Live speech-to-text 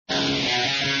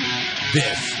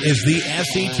This is the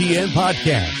SETN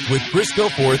Podcast with Chris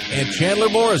Goforth and Chandler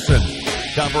Morrison,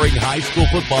 covering high school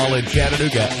football in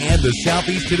Chattanooga and the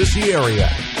Southeast Tennessee area.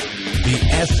 The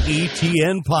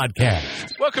SETN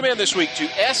Podcast. Welcome in this week to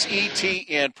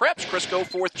SETN Preps. Chris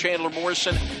Goforth, Chandler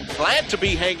Morrison. Glad to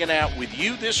be hanging out with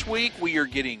you this week. We are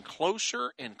getting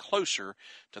closer and closer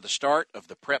to the start of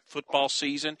the prep football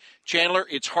season. Chandler,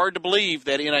 it's hard to believe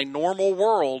that in a normal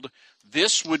world,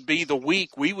 this would be the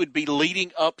week we would be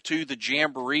leading up to the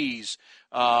jamborees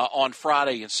on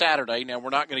Friday and Saturday. Now, we're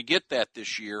not going to get that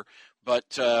this year,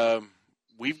 but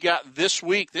we've got this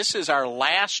week. This is our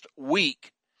last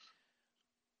week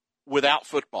without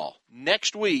football.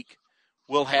 Next week,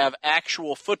 we'll have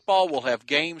actual football. We'll have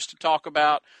games to talk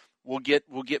about. We'll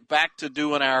get back to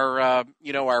doing our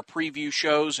our preview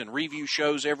shows and review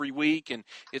shows every week, and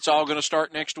it's all going to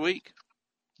start next week.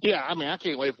 Yeah, I mean, I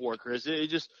can't wait for it, Chris. It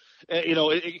just,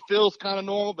 it feels kind of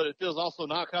normal, but it feels also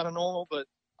not kind of normal. But,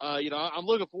 I'm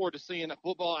looking forward to seeing that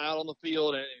football out on the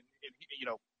field and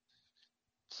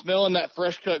smelling that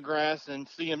fresh-cut grass and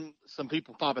seeing some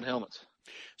people popping helmets.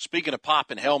 Speaking of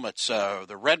popping helmets,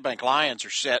 the Red Bank Lions are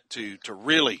set to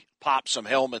really pop some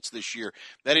helmets this year.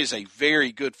 That is a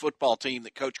very good football team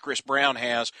that Coach Chris Brown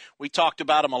has. We talked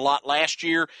about them a lot last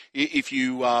year. If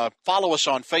you follow us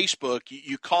on Facebook,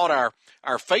 you caught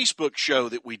our Facebook show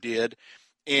that we did,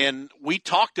 and we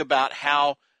talked about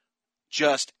how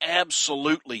just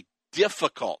absolutely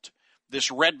difficult this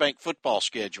Red Bank football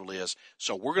schedule is.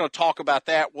 So we're going to talk about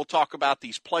that. We'll talk about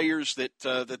these players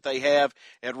that they have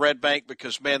at Red Bank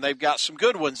because, man, they've got some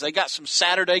good ones. They got some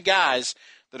Saturday guys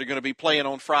that are going to be playing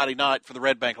on Friday night for the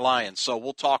Red Bank Lions. So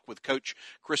we'll talk with Coach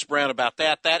Chris Brown about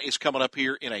that. That is coming up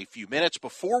here in a few minutes.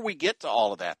 Before we get to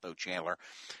all of that, though, Chandler,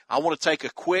 I want to take a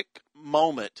quick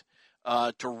moment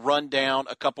to run down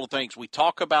a couple of things. We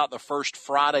talk about the first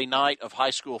Friday night of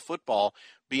high school football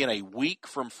being a week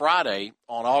from Friday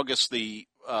on August the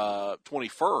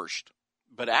 21st,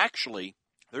 but actually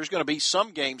there's going to be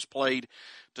some games played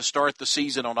to start the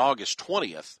season on August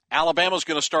 20th. Alabama's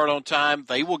going to start on time.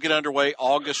 They will get underway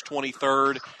August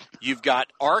 23rd. You've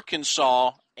got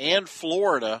Arkansas and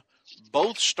Florida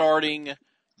both starting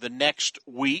the next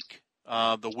week,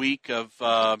 the week of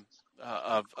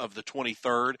the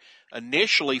 23rd.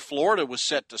 Initially, Florida was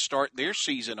set to start their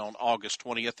season on August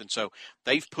 20th, and so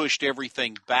they've pushed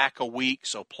everything back a week,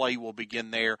 so play will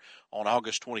begin there on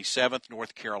August 27th.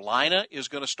 North Carolina is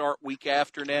going to start week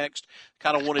after next.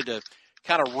 Kind of wanted to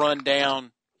run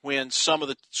down when some of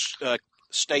the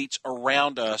states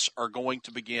around us are going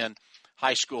to begin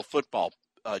high school football.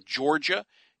 Georgia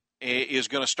is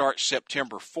going to start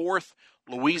September 4th.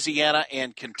 Louisiana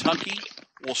and Kentucky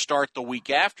will start the week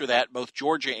after that. Both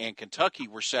Georgia and Kentucky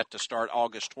were set to start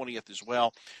August 20th as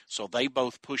well. So they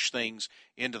both push things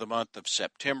into the month of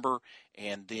September.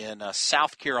 And then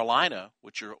South Carolina,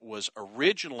 which was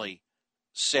originally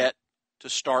set to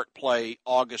start play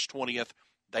August 20th,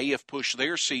 they have pushed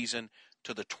their season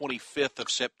to the 25th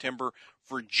of September.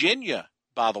 Virginia,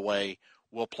 by the way,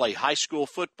 will play high school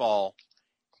football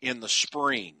in the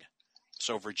spring.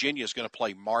 So Virginia is going to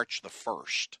play March the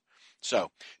 1st.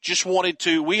 So just wanted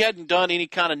to – we hadn't done any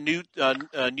kind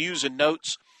of news and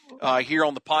notes here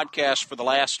on the podcast for the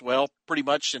last, pretty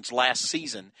much since last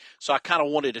season. So I kind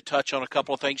of wanted to touch on a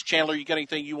couple of things. Chandler, you got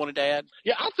anything you wanted to add?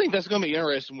 Yeah, I think that's going to be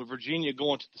interesting with Virginia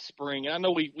going to the spring. I know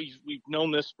we've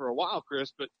known this for a while,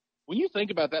 Chris, but when you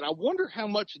think about that, I wonder how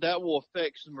much that will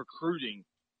affect some recruiting.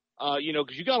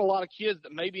 Because you got a lot of kids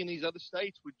that maybe in these other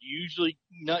states would usually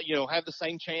not, have the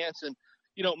same chance. And,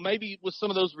 maybe with some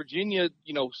of those Virginia,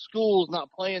 schools not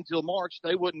playing until March,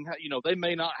 they wouldn't they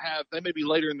may be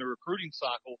later in the recruiting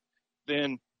cycle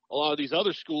than a lot of these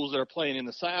other schools that are playing in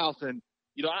the South. And,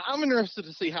 I'm interested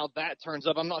to see how that turns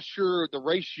up. I'm not sure the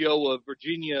ratio of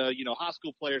Virginia, high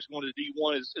school players going to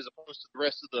D1 as opposed to the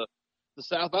rest of the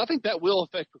South. But I think that will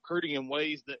affect recruiting in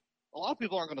ways that a lot of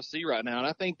people aren't going to see right now. And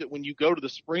I think that when you go to the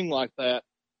spring like that,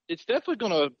 it's definitely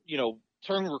going to,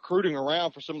 turn recruiting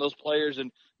around for some of those players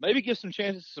and maybe give some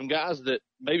chances to some guys that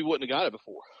maybe wouldn't have got it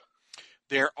before.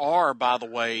 There are, by the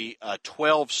way,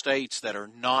 12 states that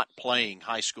are not playing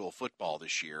high school football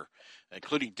this year,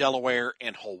 including Delaware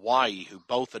and Hawaii, who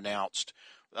both announced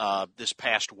this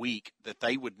past week that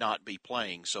they would not be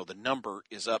playing. So the number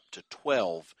is up to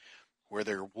 12 where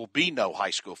there will be no high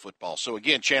school football. So,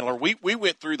 again, Chandler, we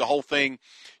went through the whole thing,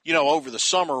 over the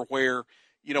summer where –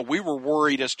 we were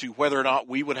worried as to whether or not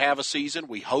we would have a season.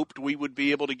 We hoped we would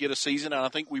be able to get a season, and I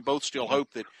think we both still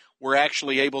hope that we're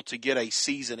actually able to get a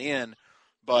season in.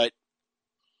 But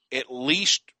at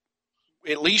least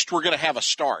we're going to have a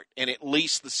start, and at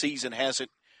least the season hasn't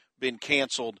been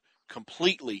canceled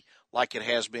completely like it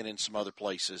has been in some other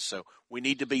places. So we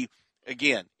need to be,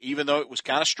 again, even though it was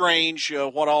kind of strange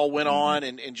what all went on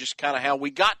and just kind of how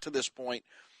we got to this point,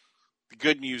 the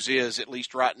good news is, at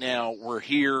least right now, we're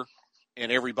here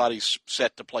and everybody's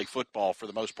set to play football for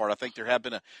the most part. I think there have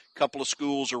been a couple of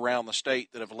schools around the state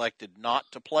that have elected not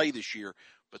to play this year,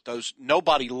 but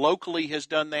nobody locally has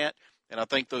done that, and I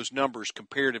think those numbers,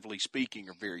 comparatively speaking,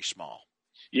 are very small.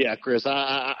 Yeah, Chris,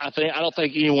 I don't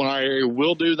think anyone in our area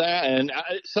will do that. And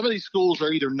some of these schools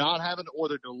are either not having it or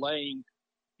they're delaying,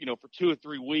 for 2 or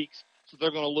 3 weeks. So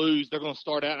they're going to lose. They're going to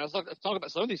start out. Let's talk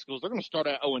about some of these schools. They're going to start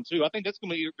out 0-2. I think that's going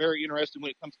to be very interesting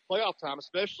when it comes to playoff time,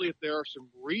 especially if there are some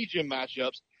region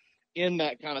matchups in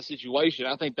that kind of situation.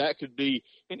 I think that could be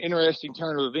an interesting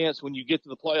turn of events when you get to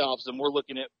the playoffs and we're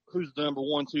looking at who's the number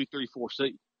 1, 2, 3, 4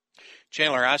 seed.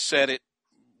 Chandler, I said it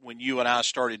when you and I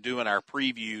started doing our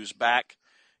previews back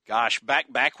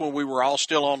when we were all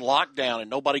still on lockdown and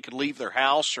nobody could leave their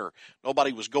house or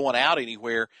nobody was going out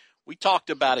anywhere. We talked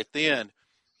about it then,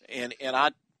 and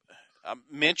I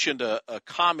mentioned a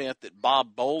comment that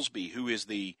Bob Bowlesby, who is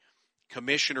the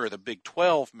commissioner of the Big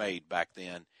 12, made back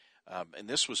then, and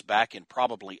this was back in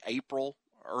probably April,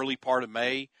 early part of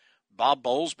May. Bob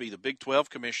Bowlesby, the Big 12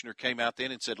 commissioner, came out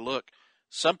then and said, look,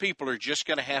 some people are just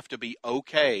going to have to be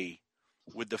okay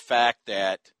with the fact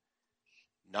that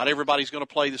not everybody's going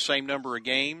to play the same number of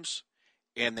games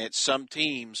and that some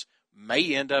teams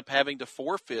may end up having to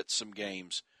forfeit some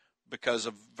games because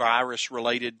of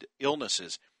virus-related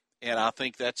illnesses. And I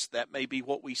think that may be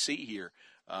what we see here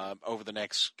over the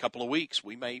next couple of weeks.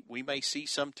 We may see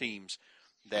some teams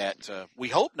that we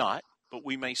hope not, but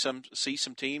we may see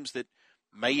some teams that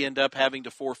may end up having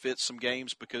to forfeit some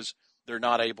games because they're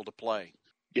not able to play.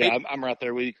 Yeah, I'm right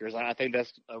there with you, Chris. I think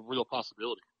that's a real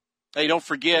possibility. Hey, don't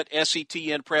forget,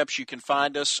 SETN Preps. You can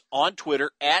find us on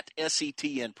Twitter at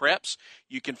SETN Preps.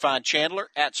 You can find Chandler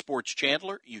at Sports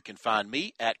Chandler. You can find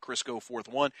me at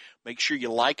Crisco41. Make sure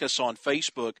you like us on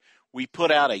Facebook. We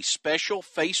put out a special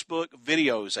Facebook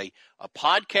videos, a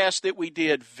podcast that we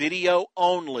did video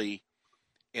only,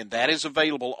 and that is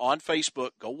available on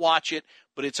Facebook. Go watch it.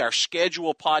 But it's our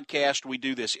schedule podcast. We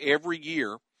do this every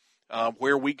year.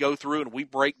 Where we go through and we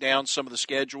break down some of the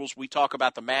schedules. We talk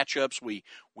about the matchups we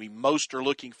most are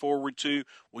looking forward to.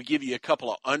 We give you a couple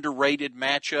of underrated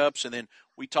matchups, and then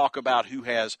we talk about who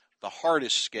has the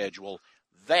hardest schedule.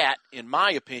 That, in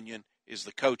my opinion, is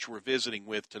the coach we're visiting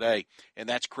with today, and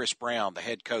that's Chris Brown, the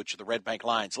head coach of the Red Bank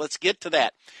Lions. Let's get to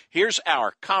that. Here's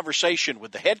our conversation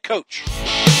with the head coach.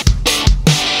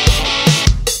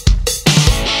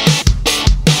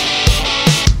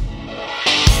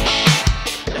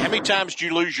 How many times did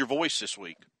you lose your voice this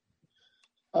week?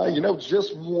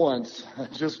 Just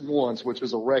once, which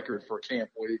is a record for camp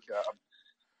week.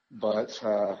 But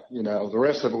the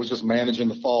rest of it was just managing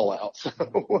the fallout.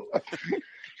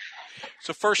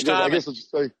 So first time. I guess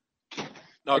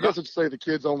I'd say the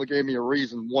kids only gave me a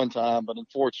reason one time, but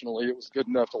unfortunately it was good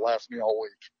enough to last me all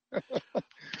week.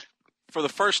 For the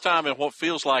first time in what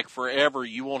feels like forever,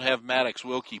 you won't have Maddox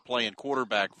Wilkie playing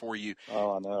quarterback for you.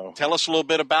 Oh, I know. Tell us a little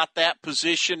bit about that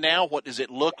position now. What does it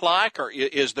look like? Or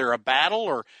is there a battle,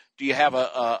 or do you have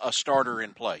a starter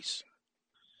in place?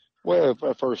 Well,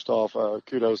 first off,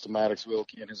 kudos to Maddox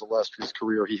Wilkie and his illustrious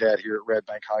career he had here at Red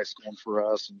Bank High School and for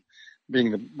us. And being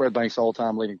the Red Bank's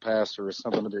all-time leading passer is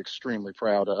something to be extremely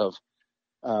proud of.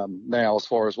 Now, as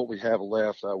far as what we have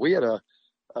left, we had a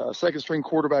second-string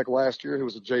quarterback last year who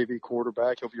was a JV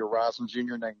quarterback. He'll be a rising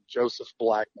junior named Joseph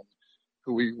Blackman,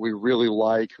 who we really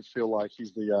like, who feel like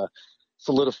he's the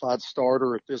solidified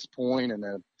starter at this point, and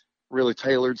really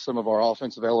tailored some of our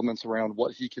offensive elements around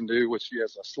what he can do, which he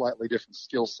has a slightly different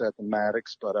skill set than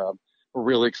Maddox. But we're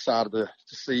really excited to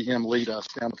see him lead us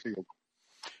down the field.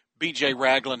 B.J.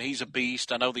 Ragland, he's a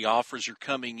beast. I know the offers are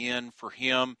coming in for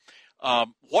him.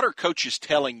 What are coaches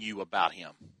telling you about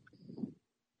him?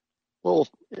 Well,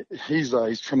 he's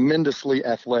tremendously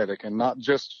athletic, and not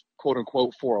just quote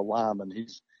unquote for a lineman.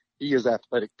 He is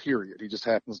athletic, period. He just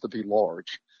happens to be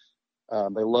large.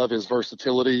 They love his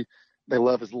versatility. They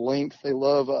love his length. They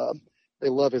love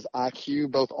his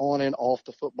IQ, both on and off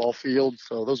the football field.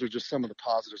 So those are just some of the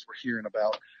positives we're hearing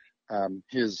about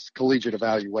his collegiate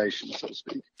evaluation, so to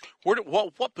speak.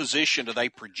 What position do they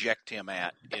project him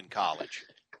at in college?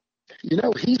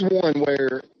 He's one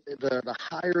where the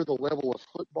higher the level of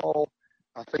football,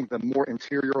 I think the more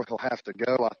interior he'll have to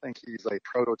go. I think he's a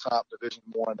prototype Division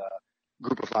I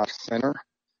Group of 5 center.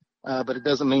 But it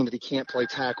doesn't mean that he can't play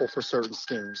tackle for certain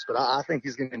schemes. But I think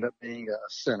he's going to end up being a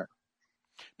center.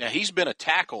 Now, he's been a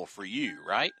tackle for you,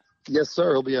 right? Yes,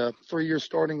 sir. He'll be a 3-year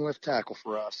starting left tackle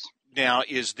for us. Now,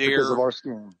 is there, because of our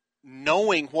scheme,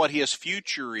 knowing what his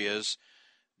future is,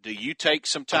 Do you take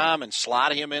some time and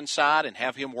slide him inside and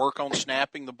have him work on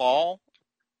snapping the ball?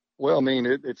 Well, I mean,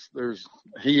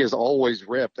 he is always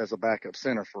repped as a backup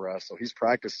center for us, so he's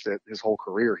practiced it his whole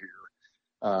career here.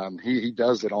 He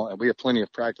does it on. We have plenty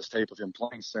of practice tape of him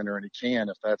playing center, and he can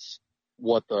if that's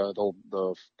what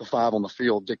the five on the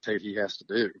field dictate he has to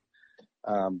do.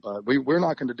 But we're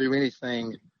not going to do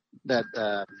anything that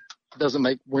doesn't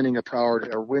make winning a priority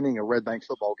or winning a Red Bank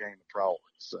football game a priority.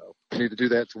 So we need to do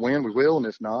that to win. We will, and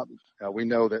if not, we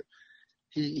know that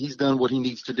he's done what he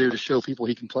needs to do to show people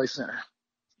he can play center.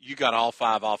 You got all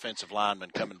 5 offensive linemen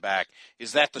coming back.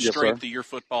 Is that the strength of your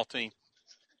football team?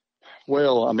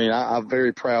 Well, I mean, I'm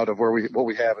very proud of what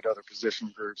we have at other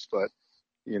position groups, but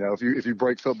you know, if you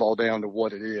break football down to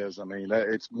what it is, I mean,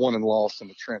 it's won and lost in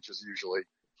the trenches usually.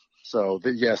 So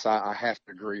yes, I have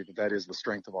to agree that is the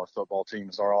strength of our football team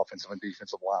is our offensive and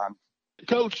defensive line.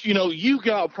 Coach, you know, you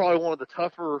got probably one of the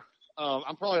tougher.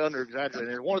 I'm probably under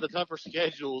exaggerating. One of the tougher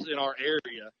schedules in our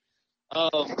area.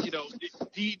 You know,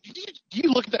 do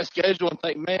you look at that schedule and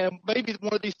think, man, maybe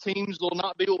one of these teams will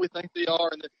not be what we think they are,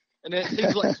 and then it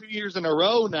seems like 2 years in a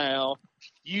row now,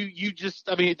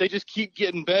 they just keep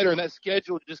getting better, and that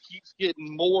schedule just keeps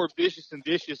getting more vicious and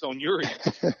vicious on your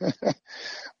end.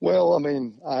 Well, I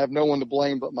mean, I have no one to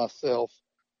blame but myself.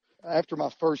 After my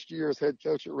first year as head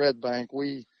coach at Red Bank,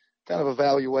 we kind of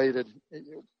evaluated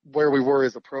where we were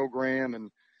as a program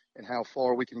and how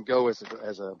far we can go as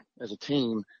a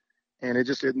team. And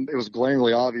it was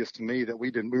glaringly obvious to me that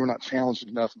we were not challenged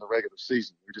enough in the regular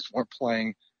season. We just weren't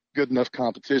playing good enough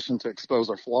competition to expose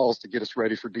our flaws to get us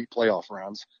ready for deep playoff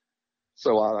rounds.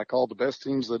 So I called the best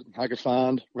teams that I could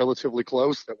find relatively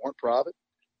close that weren't private.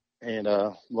 And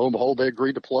lo and behold, they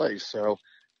agreed to play. So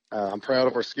I'm proud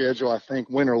of our schedule. I think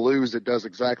win or lose, it does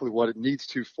exactly what it needs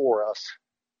to for us.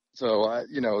 So,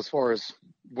 you know, as far as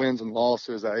wins and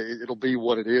losses, it'll be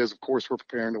what it is. Of course, we're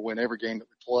preparing to win every game that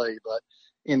we play. But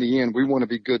in the end, we want to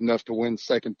be good enough to win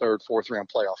second, third, fourth round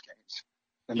playoff games.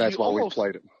 And that's why we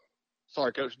played it.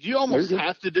 Sorry, Coach. Do you almost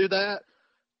have to do that,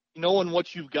 knowing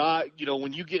what you've got, you know,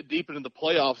 when you get deep into the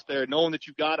playoffs there, knowing that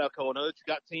you've got Alcoa, knowing that you've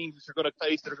got teams that you're going to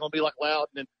face that are going to be like Loud,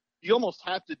 and then you almost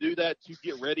have to do that to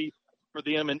get ready for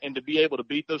them and to be able to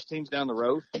beat those teams down the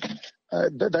road?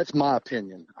 That's my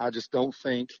opinion. I just don't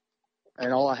think,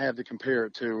 and all I have to compare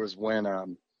it to is when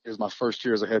it was my first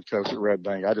year as a head coach at Red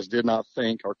Bank. I just did not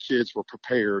think our kids were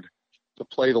prepared to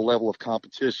play the level of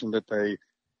competition that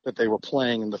they were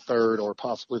playing in the third or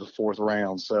possibly the fourth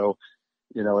round. So,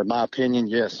 you know, in my opinion,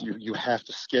 yes, you have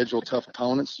to schedule tough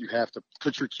opponents. You have to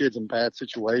put your kids in bad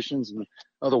situations, and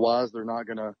otherwise they'll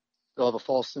have a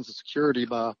false sense of security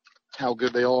by how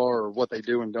good they are or what they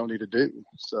do and don't need to do.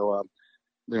 So,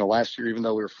 you know, last year, even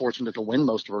though we were fortunate to win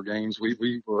most of our games,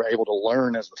 we were able to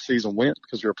learn as the season went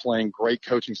because we were playing great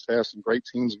coaching staffs and great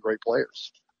teams and great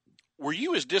players. Were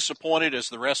you as disappointed as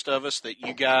the rest of us that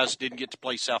you guys didn't get to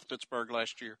play South Pittsburgh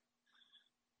last year?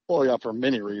 Well, yeah, for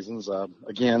many reasons.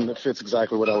 Again, it fits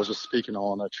exactly what I was just speaking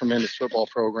on. A tremendous football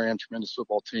program, tremendous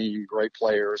football team, great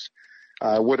players.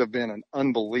 Would have been an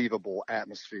unbelievable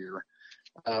atmosphere.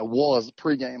 Was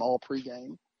all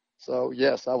pregame. So,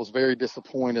 yes, I was very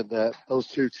disappointed that those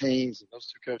two teams and those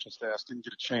two coaching staffs didn't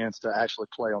get a chance to actually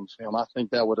play on the film. I think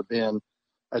that would have been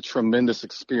a tremendous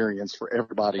experience for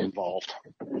everybody involved.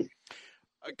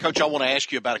 Coach, I want to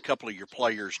ask you about a couple of your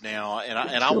players now,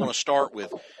 and I want to start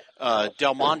with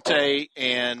Del Monte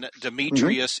and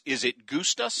Demetrius. Mm-hmm. Is it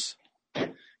Gustus?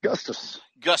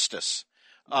 Gustus.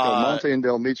 Del Monte and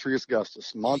Demetrius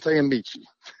Gustus. Monte and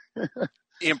Michi.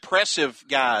 Impressive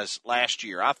guys last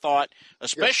year. I thought,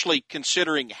 especially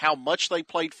considering how much they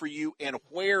played for you and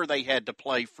where they had to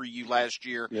play for you last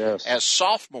year as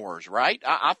sophomores, right?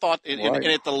 I thought, and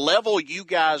at the level you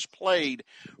guys played,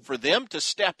 for them to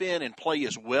step in and play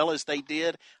as well as they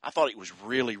did, I thought it was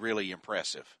really, really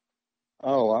impressive.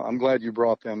 Oh, I'm glad you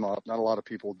brought them up. Not a lot of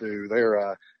people do.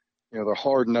 They're, they're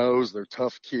hard-nosed. They're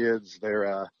tough kids.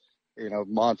 They're,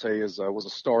 Monte was a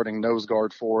starting nose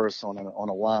guard for us on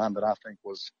a line that I think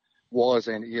was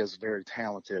and is very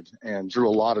talented and drew a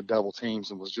lot of double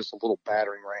teams and was just a little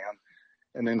battering ram.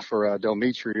 And then for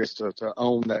Demetrius to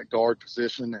own that guard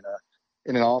position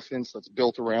in an offense that's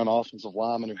built around offensive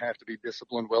linemen who have to be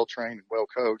disciplined, well-trained, and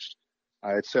well-coached,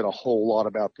 it said a whole lot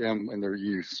about them and their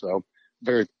youth. So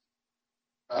very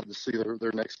proud to see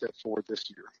their next step forward this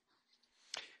year.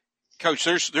 Coach,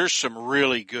 there's some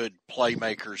really good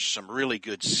playmakers, some really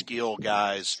good skill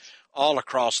guys all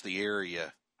across the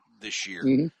area this year.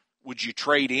 Mm-hmm. Would you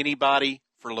trade anybody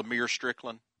for Lemire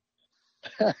Strickland?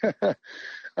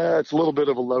 It's a little bit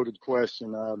of a loaded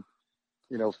question.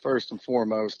 First and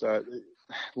foremost,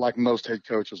 like most head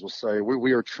coaches will say,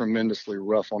 we are tremendously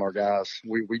rough on our guys.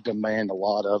 We demand a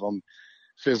lot of them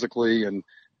physically, and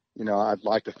I'd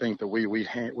like to think that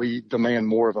we demand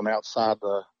more of them outside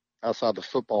the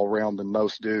football realm than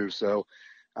most do. So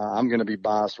I'm going to be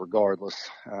biased regardless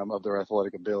of their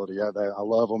athletic ability. I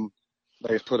love them.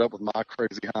 They've put up with my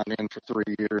crazy hind end for 3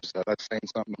 years. That's saying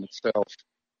something in itself.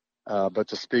 But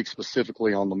to speak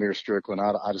specifically on Lemire Strickland,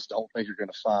 I just don't think you're going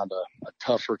to find a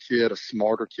tougher kid, a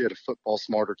smarter kid, a football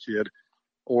smarter kid,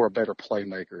 or a better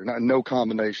playmaker. No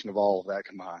combination of all of that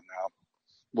combined. Now,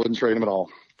 wouldn't trade him at all.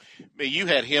 You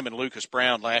had him and Lucas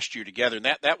Brown last year together, and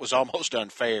that was almost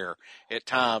unfair at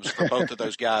times for both of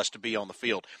those guys to be on the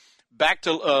field. Back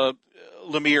to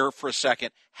Lemire for a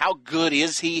second. How good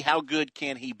is he? How good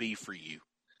can he be for you?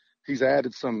 He's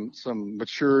added some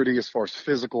maturity as far as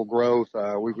physical growth.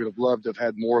 We would have loved to have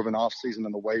had more of an off season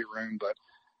in the weight room,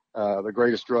 but the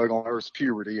greatest drug on earth is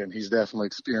puberty, and he's definitely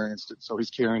experienced it. So he's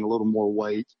carrying a little more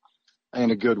weight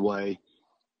in a good way.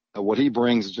 What he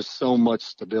brings is just so much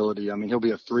stability. I mean, he'll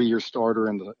be a 3-year starter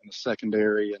in the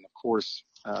secondary, and of course,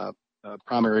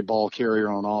 primary ball carrier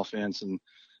on offense. And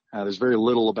there's very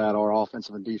little about our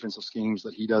offensive and defensive schemes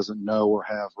that he doesn't know or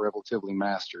have relatively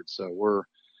mastered. So we're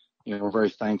very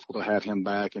thankful to have him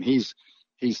back. And he's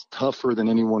tougher than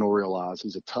anyone will realize.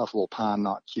 He's a tough little pine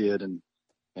knot kid,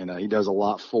 and he does a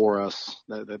lot for us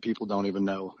that people don't even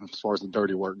know as far as the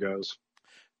dirty work goes.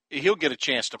 He'll get a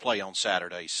chance to play on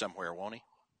Saturdays somewhere, won't he?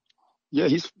 Yeah,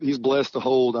 he's blessed to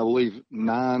hold, I believe,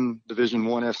 9 Division I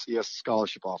FCS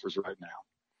scholarship offers right now.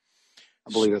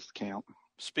 I believe that's the count.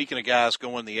 Speaking of guys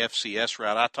going the FCS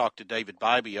route, I talked to David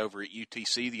Bybee over at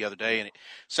UTC the other day, and it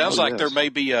sounds like there may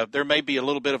be a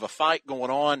little bit of a fight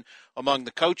going on among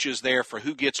the coaches there for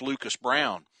who gets Lucas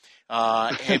Brown.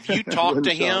 Have you talked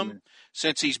to him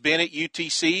since he's been at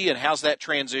UTC, and how's that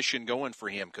transition going for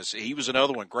him? Because he was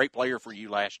another one, great player for you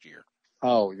last year.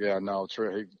 Oh, yeah, no,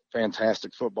 true.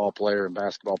 Fantastic football player and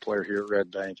basketball player here at Red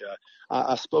Bank.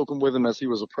 I've spoken with him as he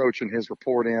was approaching his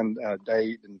report-in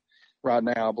date, and right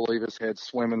now I believe his head's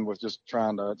swimming with just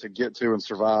trying to get to and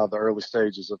survive the early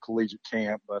stages of collegiate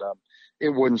camp. But it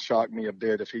wouldn't shock me a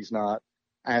bit if he's not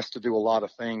asked to do a lot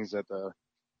of things at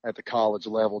the college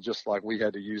level, just like we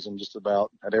had to use him just about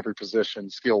at every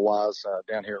position skill-wise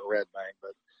down here at Red Bank.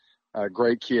 But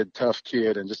great kid, tough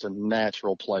kid, and just a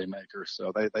natural playmaker.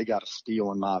 So they got a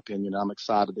steal, in my opinion. I'm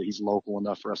excited that he's local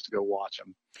enough for us to go watch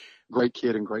him. Great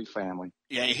kid and great family.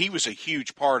 Yeah, he was a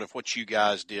huge part of what you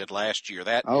guys did last year.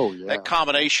 That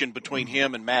combination between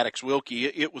him and Maddox Wilkie,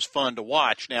 it was fun to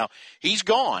watch. Now, he's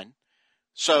gone.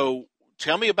 So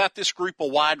tell me about this group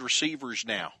of wide receivers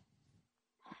now.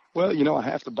 Well, I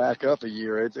have to back up a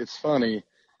year. It's funny.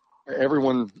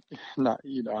 Everyone, I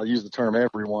use the term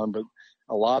everyone, but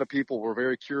a lot of people were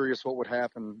very curious what would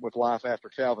happen with life after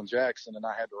Calvin Jackson, and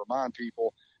I had to remind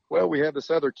people, well, we have this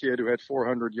other kid who had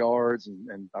 400 yards,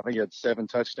 and I think he had 7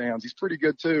 touchdowns. He's pretty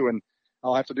good, too, and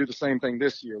I'll have to do the same thing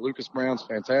this year. Lucas Brown's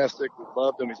fantastic. We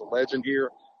loved him. He's a legend here.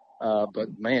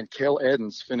 But, man, Kel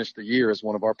Edens finished the year as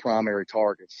one of our primary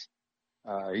targets.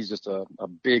 He's just a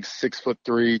big 6'3",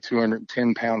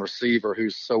 210-pound receiver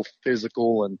who's so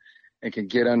physical and can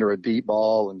get under a deep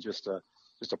ball and just a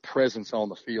presence on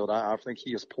the field. I think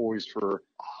he is poised for,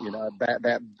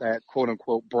 that quote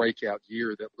unquote breakout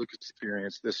year that Lucas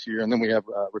experienced this year. And then we have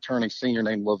a returning senior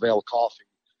named Lavelle Coffey,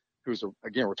 who's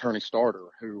again, returning starter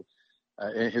who,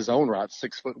 in his own right,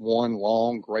 6'1",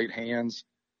 long, great hands,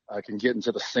 can get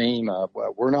into the seam.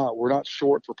 We're not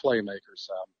short for playmakers.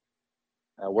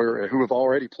 Who have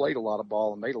already played a lot of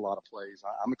ball and made a lot of plays.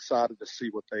 I'm excited to see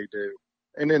what they do.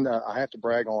 And then I have to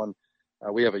brag on,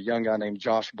 we have a young guy named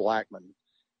Josh Blackman.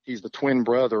 He's the twin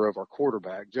brother of our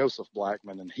quarterback, Joseph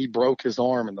Blackman, and he broke his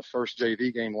arm in the first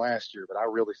JV game last year, but I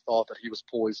really thought that he was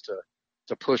poised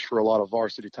to push for a lot of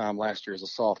varsity time last year as a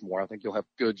sophomore. I think he'll have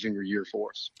a good junior year for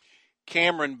us.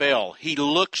 Cameron Bell, he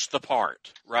looks the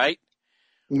part, right?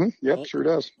 Mm-hmm. Yep, sure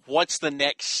does. What's the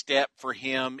next step for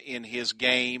him in his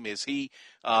game? Is he?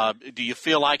 Do you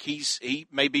feel like he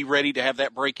may be ready to have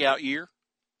that breakout year?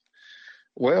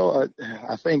 Well,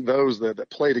 I think those that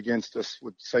played against us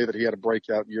would say that he had a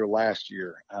breakout year last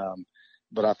year.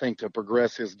 But I think to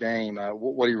progress his game,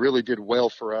 what he really did well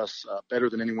for us, better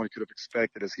than anyone could have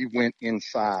expected, is he went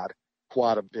inside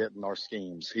quite a bit in our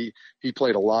schemes. He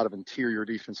played a lot of interior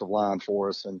defensive line for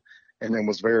us and then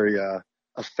was very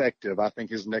effective. I think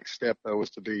his next step, though, is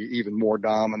to be even more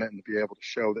dominant and to be able to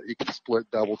show that he can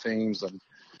split double teams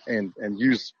and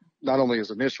use not only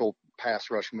his initial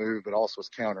pass rush move, but also his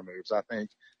counter moves. I think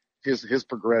his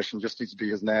progression just needs to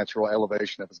be his natural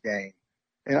elevation of his game.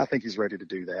 And I think he's ready to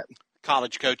do that.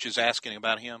 College coaches asking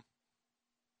about him?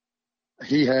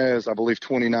 He has, I believe,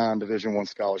 29 Division I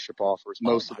scholarship offers,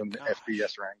 most of them in the gosh.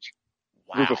 FBS range,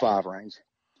 Wow. Group of 5 range.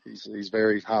 He's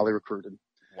very highly recruited.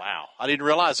 Wow. I didn't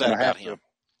realize that about him.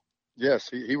 Yes,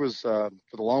 he was, for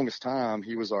the longest time,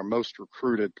 he was our most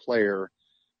recruited player.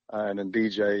 And then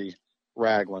BJ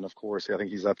Ragland, of course, I think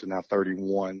he's up to now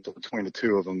 31. So between the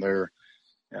two of them,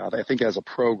 I think as a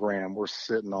program, we're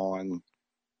sitting on,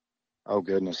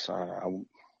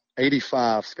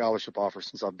 85 scholarship offers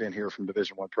since I've been here from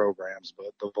Division I programs, but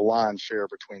the lion's share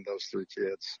between those three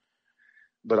kids.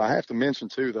 But I have to mention,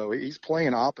 too, though, he's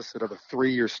playing opposite of a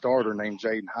 3-year starter named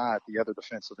Jaden Hyatt, the other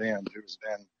defensive end, who's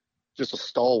been just a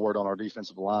stalwart on our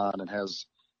defensive line and has,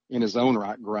 in his own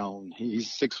right, grown.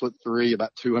 He's 6'3",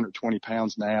 about 220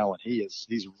 pounds now, and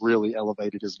he's really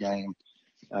elevated his game.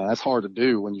 That's hard to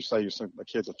do when you say a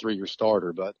kid's a 3-year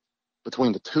starter, but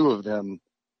between the two of them,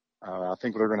 I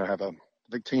think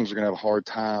teams are going to have a hard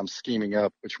time scheming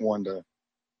up which one to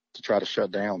try to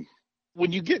shut down.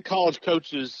 When you get college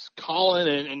coaches calling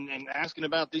and asking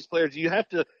about these players, do you have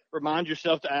to remind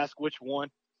yourself to ask which one?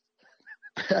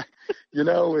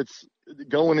 It's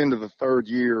going into the third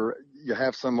year, you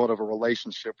have somewhat of a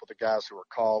relationship with the guys who are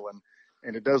calling,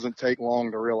 and it doesn't take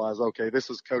long to realize, okay, this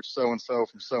is Coach so-and-so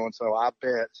from so-and-so. I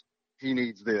bet he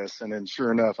needs this. And then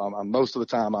sure enough, I'm most of the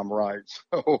time I'm right.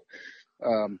 So,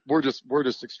 we're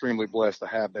just extremely blessed to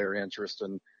have their interest.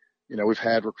 And, we've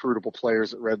had recruitable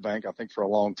players at Red Bank, I think, for a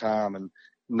long time. And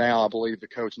now I believe the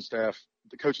coaching staffs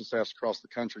across the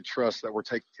country trust that we're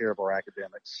taking care of our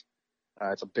academics.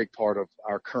 It's a big part of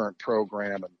our current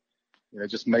program, and it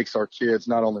just makes our kids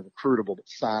not only recruitable but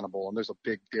signable, and there's a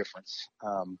big difference.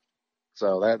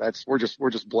 So we're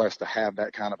just blessed to have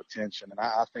that kind of attention, and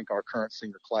I think our current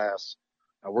senior class,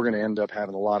 we're going to end up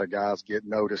having a lot of guys get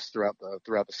noticed throughout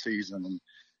the season,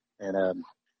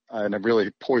 and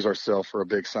really poise ourselves for a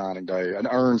big signing day, an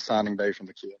earned signing day from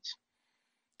the kids.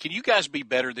 Can you guys be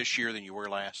better this year than you were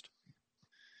last?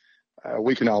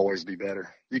 We can always be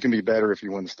better. You can be better if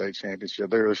you win the state championship.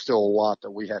 There's still a lot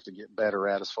that we have to get better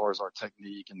at as far as our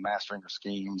technique and mastering our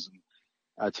schemes and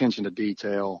attention to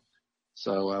detail.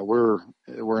 So we're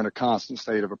in a constant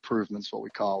state of improvement, is what we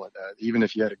call it. Even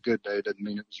if you had a good day, it doesn't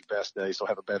mean it was your best day. So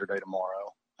have a better day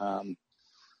tomorrow.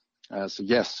 So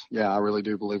yes, I really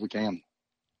do believe we can.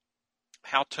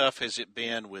 How tough has it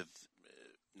been with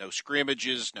no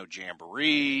scrimmages, no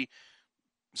jamboree?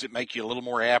 Does it make you a little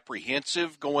more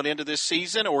apprehensive going into this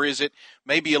season, or is it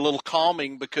maybe a little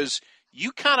calming because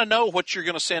you kind of know what you're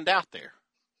going to send out there?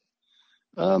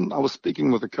 I was speaking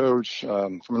with a coach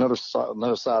from another side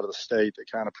of the state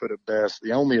that kind of put it best.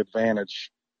 The only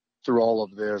advantage through all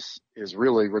of this is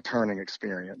really returning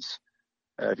experience.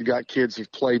 If you got kids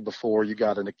who've played before, you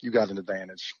got an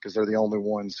advantage because they're the only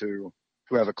ones who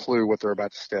have a clue what they're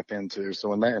about to step into.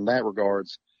 So in that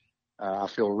regards, I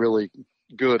feel really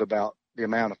good about the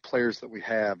amount of players that we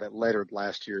have that lettered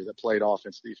last year that played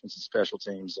offense, defense, and special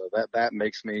teams. So that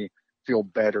makes me feel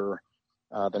better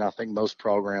than I think most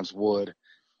programs would.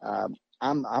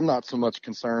 I'm not so much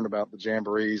concerned about the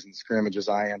jamborees and scrimmages.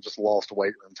 I am just lost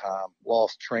weight room time,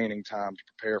 lost training time to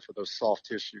prepare for those soft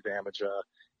tissue damage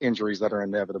injuries that are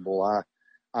inevitable.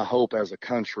 I hope as a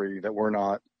country that we're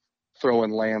not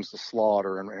throwing lambs to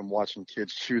slaughter and watching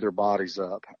kids chew their bodies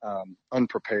up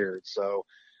unprepared. So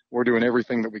we're doing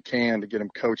everything that we can to get them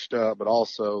coached up, but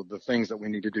also the things that we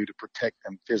need to do to protect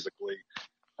them physically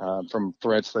from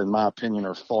threats that, in my opinion,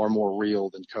 are far more real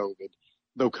than COVID.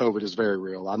 Though COVID is very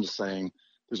real, I'm just saying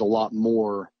there's a lot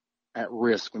more at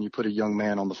risk when you put a young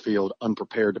man on the field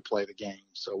unprepared to play the game.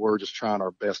 So we're just trying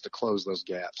our best to close those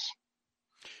gaps.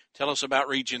 Tell us about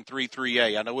Region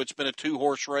 3-3A. I know it's been a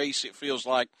 2-horse race, it feels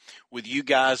like, with you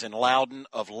guys in Loudon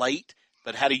of late,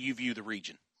 but how do you view the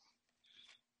region?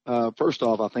 First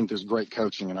off, I think there's great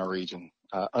coaching in our region,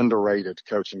 underrated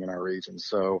coaching in our region.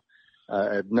 So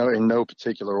in no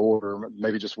particular order,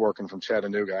 maybe just working from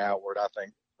Chattanooga outward, I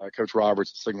think Coach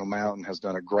Roberts at Signal Mountain has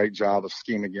done a great job of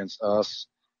scheming against us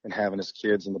and having his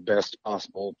kids in the best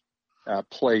possible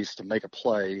place to make a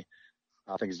play.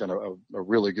 I think he's done a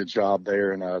really good job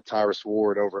there. And Tyrus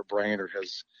Ward over at Brainerd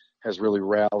has really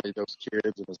rallied those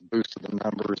kids and has boosted the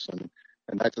numbers. And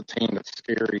that's a team that's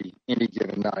scary any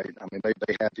given night. I mean,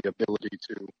 they have the ability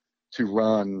to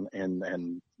run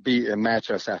and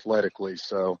match us athletically.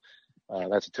 So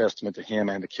that's a testament to him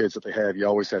and the kids that they have. You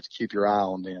always have to keep your eye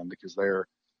on them because they're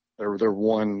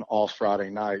one off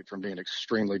Friday night from being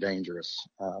extremely dangerous.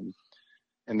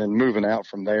 And then moving out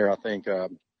from there, I think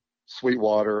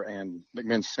Sweetwater and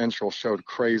McMinn Central showed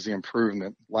crazy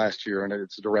improvement last year, and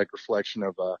it's a direct reflection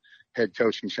of head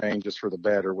coaching changes for the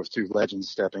better with two legends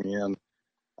stepping in.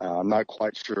 I'm not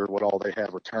quite sure what all they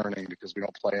have returning because we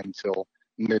don't play until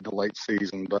mid to late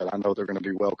season, but I know they're going to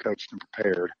be well coached and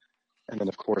prepared. And then,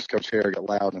 of course, Coach Harriet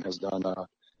Loudon has done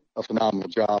a phenomenal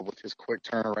job with his quick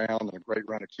turnaround and a great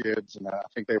run of kids. And I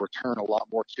think they return a lot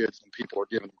more kids than people are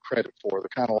giving them credit for. They're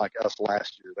kind of like us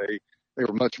last year. They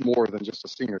were much more than just a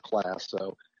senior class.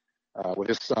 So with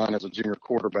his son as a junior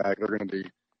quarterback,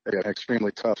 they got an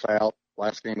extremely tough out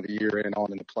last game of the year and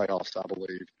on in the playoffs, I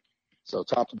believe. So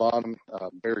top to bottom,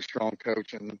 very strong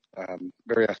coaching,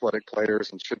 very athletic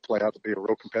players, and should play out to be a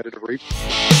real competitive region.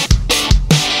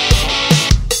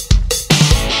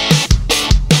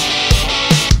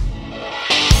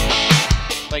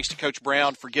 Thanks to Coach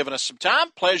Brown for giving us some time.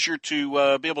 Pleasure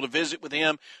to be able to visit with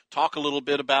him, talk a little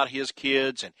bit about his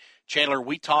kids. And Chandler,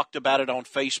 we talked about it on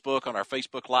Facebook, on our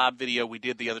Facebook Live video we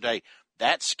did the other day.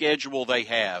 That schedule they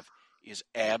have is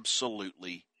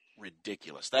absolutely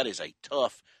ridiculous. That is a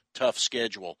tough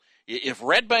schedule. If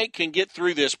Red Bank can get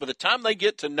through this, by the time they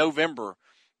get to November,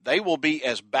 they will be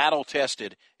as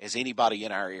battle-tested as anybody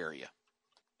in our area.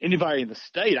 Anybody in the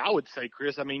state, I would say,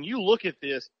 Chris. I mean, you look at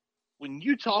this, when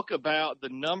you talk about the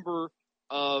number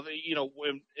of,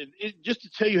 just to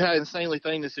tell you how insanely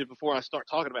thing this is before I start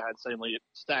talking about how insanely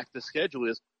stacked the schedule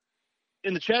is,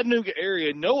 in the Chattanooga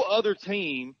area, no other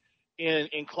team in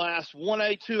Class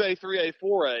 1A, 2A, 3A,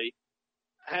 4A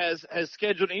has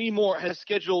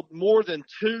scheduled more than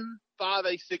 2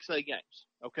 5A, 6A games,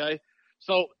 okay?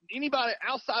 So anybody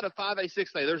outside of 5A,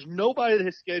 6A, there's nobody that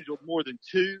has scheduled more than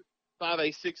 2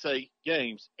 5A, 6A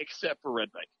games except for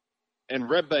Red Bank. And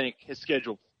Red Bank has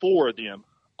scheduled 4 of them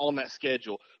on that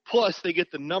schedule. Plus, they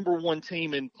get the number 1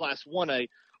 team in Class 1A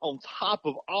on top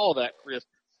of all that, Chris.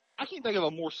 I can't think of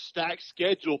a more stacked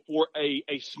schedule for a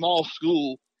small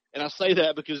school. And I say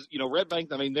that because, Red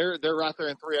Bank, I mean, they're right there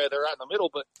in 3A. They're right in the middle.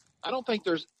 But I don't think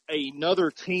there's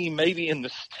another team maybe in the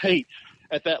state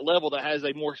at that level that has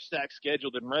a more stacked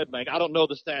schedule than Red Bank. I don't know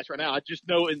the stats right now. I just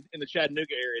know in the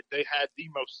Chattanooga area, they had the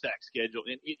most stacked schedule.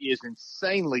 And it is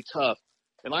insanely tough.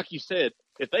 And like you said,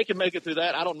 if they can make it through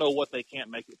that, I don't know what they can't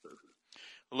make it through.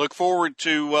 Look forward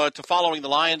to following the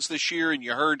Lions this year. And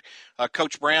you heard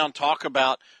Coach Brown talk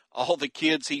about all the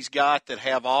kids he's got that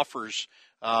have offers.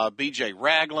 B.J.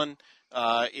 Ragland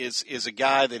is a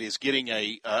guy that is getting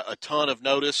a ton of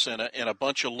notice and a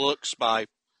bunch of looks by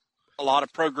a lot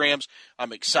of programs.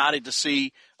 I'm excited to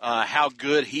see how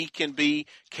good he can be.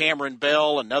 Cameron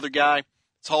Bell, another guy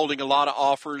that's holding a lot of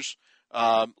offers.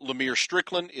 Lemire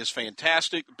Strickland is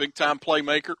fantastic, big-time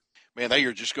playmaker. Man, they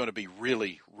are just going to be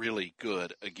really, really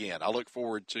good again. I look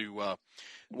forward to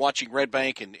watching Red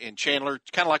Bank and Chandler.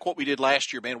 It's kind of like what we did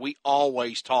last year, man. We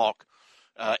always talk.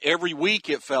 Every week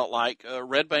it felt like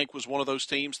Red Bank was one of those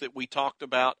teams that we talked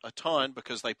about a ton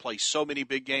because they play so many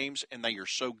big games and they are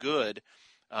so good.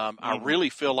 I really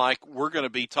feel like we're going to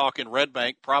be talking Red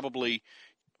Bank probably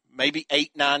maybe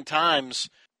 8-9 times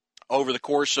over the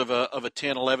course of a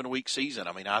 10, 11-week season.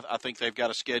 I mean, I think they've got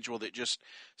a schedule that just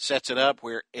sets it up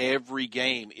where every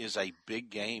game is a big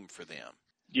game for them.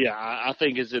 Yeah, I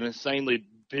think it's an insanely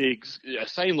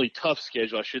tough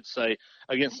schedule, I should say,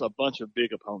 against a bunch of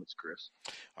big opponents, Chris.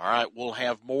 All right, we'll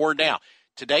have more now.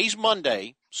 Today's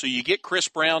Monday, so you get Chris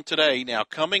Brown today. Now,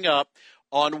 coming up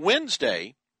on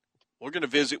Wednesday, we're going to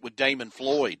visit with Damon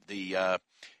Floyd, the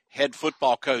head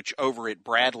football coach over at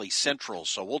Bradley Central.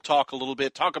 So we'll talk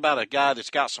about a guy that's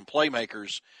got some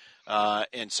playmakers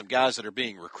and some guys that are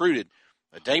being recruited.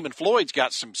 Damon Floyd's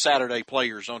got some Saturday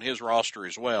players on his roster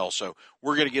as well. So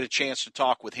we're going to get a chance to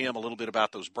talk with him a little bit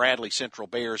about those Bradley Central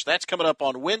Bears. That's coming up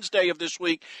on Wednesday of this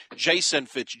week. Jason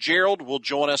Fitzgerald will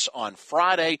join us on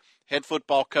Friday, head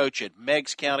football coach at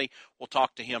Meigs County. We'll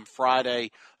talk to him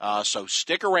Friday. So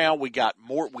stick around. We got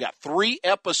 3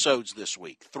 episodes this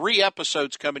week. 3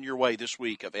 episodes coming your way this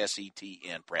week of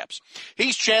SETN Preps.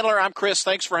 He's Chandler. I'm Chris.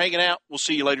 Thanks for hanging out. We'll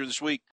see you later this week.